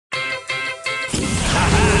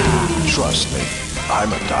Trust me,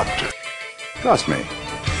 I'm a doctor. Trust me,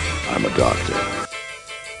 I'm a doctor.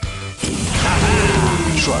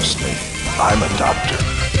 Trust me, I'm a doctor.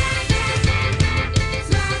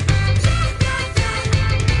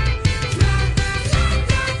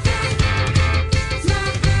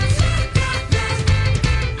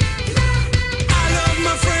 I love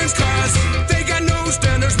my friends 'cause they got no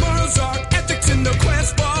standards, morals, or ethics in the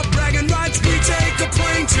quest for bragging rights. We take a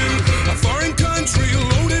plane to a foreign country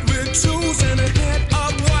loaded with tools and a head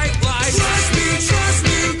of white lies. Trust me,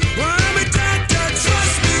 I'm a doctor.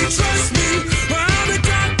 Trust me, I'm a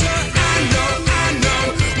doctor. I know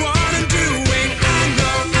what I'm doing. I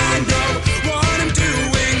know what I'm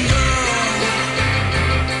doing,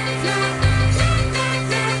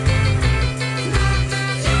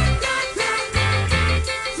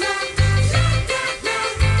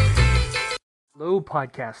 Hello,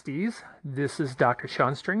 podcasties. This is Dr.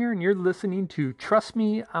 Sean Stringer, and you're listening to Trust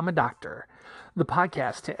Me, I'm a Doctor, the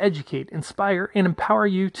podcast to educate, inspire, and empower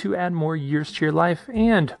you to add more years to your life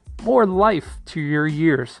and more life to your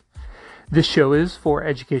years. This show is for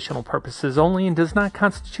educational purposes only and does not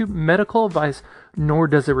constitute medical advice, nor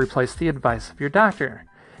does it replace the advice of your doctor.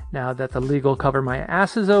 Now that the legal cover my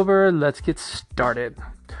ass is over, let's get started.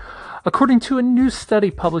 According to a new study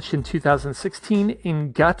published in 2016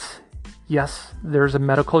 in Gut, yes, there's a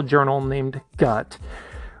medical journal named Gut,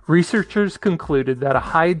 researchers concluded that a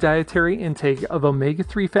high dietary intake of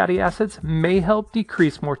omega-3 fatty acids may help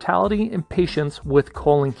decrease mortality in patients with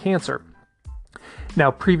colon cancer. Now,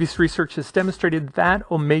 previous research has demonstrated that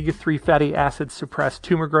omega-3 fatty acids suppress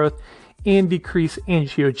tumor growth and decrease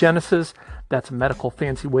angiogenesis, that's a medical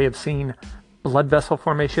fancy way of saying blood vessel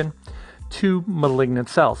formation, to malignant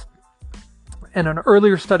cells. In an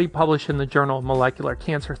earlier study published in the Journal of Molecular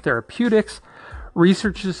Cancer Therapeutics,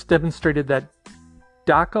 researchers demonstrated that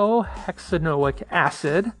docosahexaenoic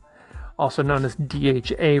acid, also known as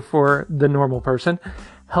DHA for the normal person,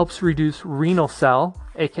 helps reduce renal cell,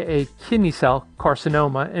 aka kidney cell,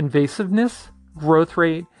 carcinoma invasiveness, growth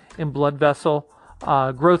rate, and blood vessel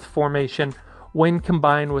growth formation when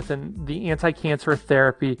combined with the anti-cancer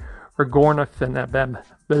therapy regorafenib.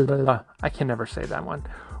 I can never say that one.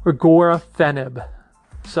 Regorafenib.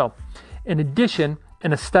 So, in addition,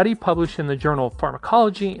 in a study published in the Journal of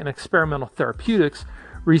Pharmacology and Experimental Therapeutics,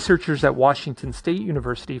 researchers at Washington State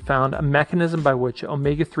University found a mechanism by which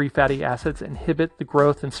omega-3 fatty acids inhibit the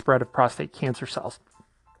growth and spread of prostate cancer cells.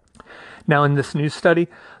 Now, in this new study,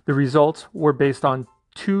 the results were based on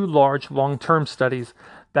two large long-term studies,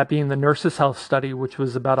 that being the Nurses' Health Study, which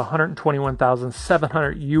was about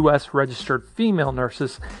 121,700 U.S. registered female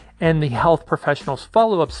nurses, and the Health Professionals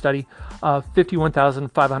Follow-Up Study of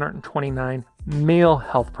 51,529 male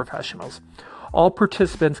health professionals. All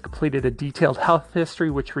participants completed a detailed health history,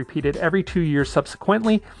 which repeated every 2 years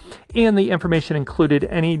subsequently, and the information included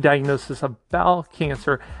any diagnosis of bowel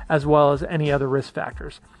cancer as well as any other risk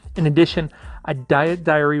factors. In addition, a diet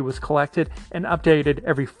diary was collected and updated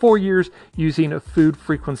every 4 years using a food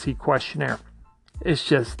frequency questionnaire. That's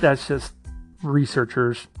just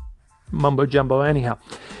researchers mumbo jumbo anyhow.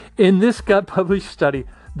 In this Gut published study,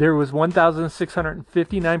 there was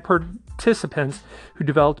 1,659 participants who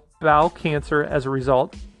developed bowel cancer as a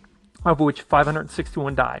result, of which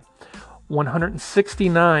 561 died.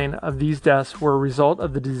 169 of these deaths were a result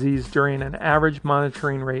of the disease during an average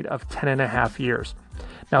monitoring rate of 10.5 years.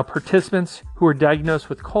 Now, participants who were diagnosed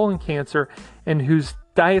with colon cancer and whose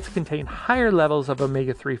diets contained higher levels of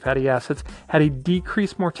omega-3 fatty acids had a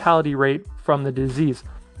decreased mortality rate from the disease.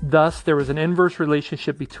 Thus, there was an inverse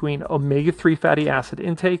relationship between omega-3 fatty acid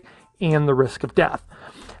intake and the risk of death.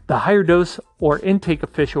 The higher dose or intake of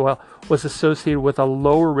fish oil was associated with a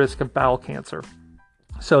lower risk of bowel cancer.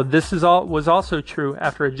 So this was also true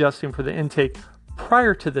after adjusting for the intake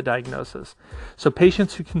prior to the diagnosis. So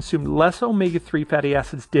patients who consumed less omega-3 fatty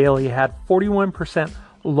acids daily had 41%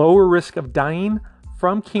 lower risk of dying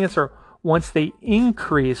from cancer once they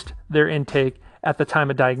increased their intake at the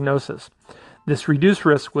time of diagnosis. This reduced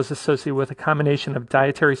risk was associated with a combination of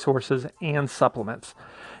dietary sources and supplements.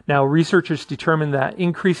 Now, researchers determined that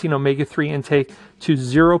increasing omega-3 intake to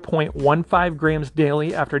 0.15 grams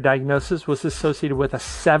daily after diagnosis was associated with a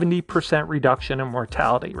 70% reduction in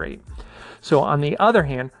mortality rate. So on the other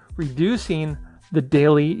hand, reducing the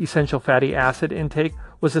daily essential fatty acid intake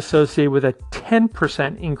was associated with a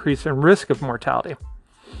 10% increase in risk of mortality.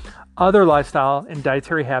 Other lifestyle and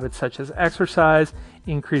dietary habits such as exercise,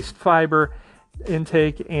 increased fiber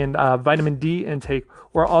intake, and vitamin D intake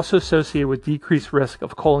were also associated with decreased risk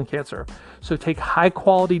of colon cancer. So take high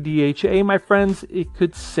quality DHA, my friends, it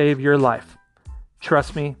could save your life.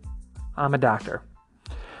 Trust me, I'm a doctor.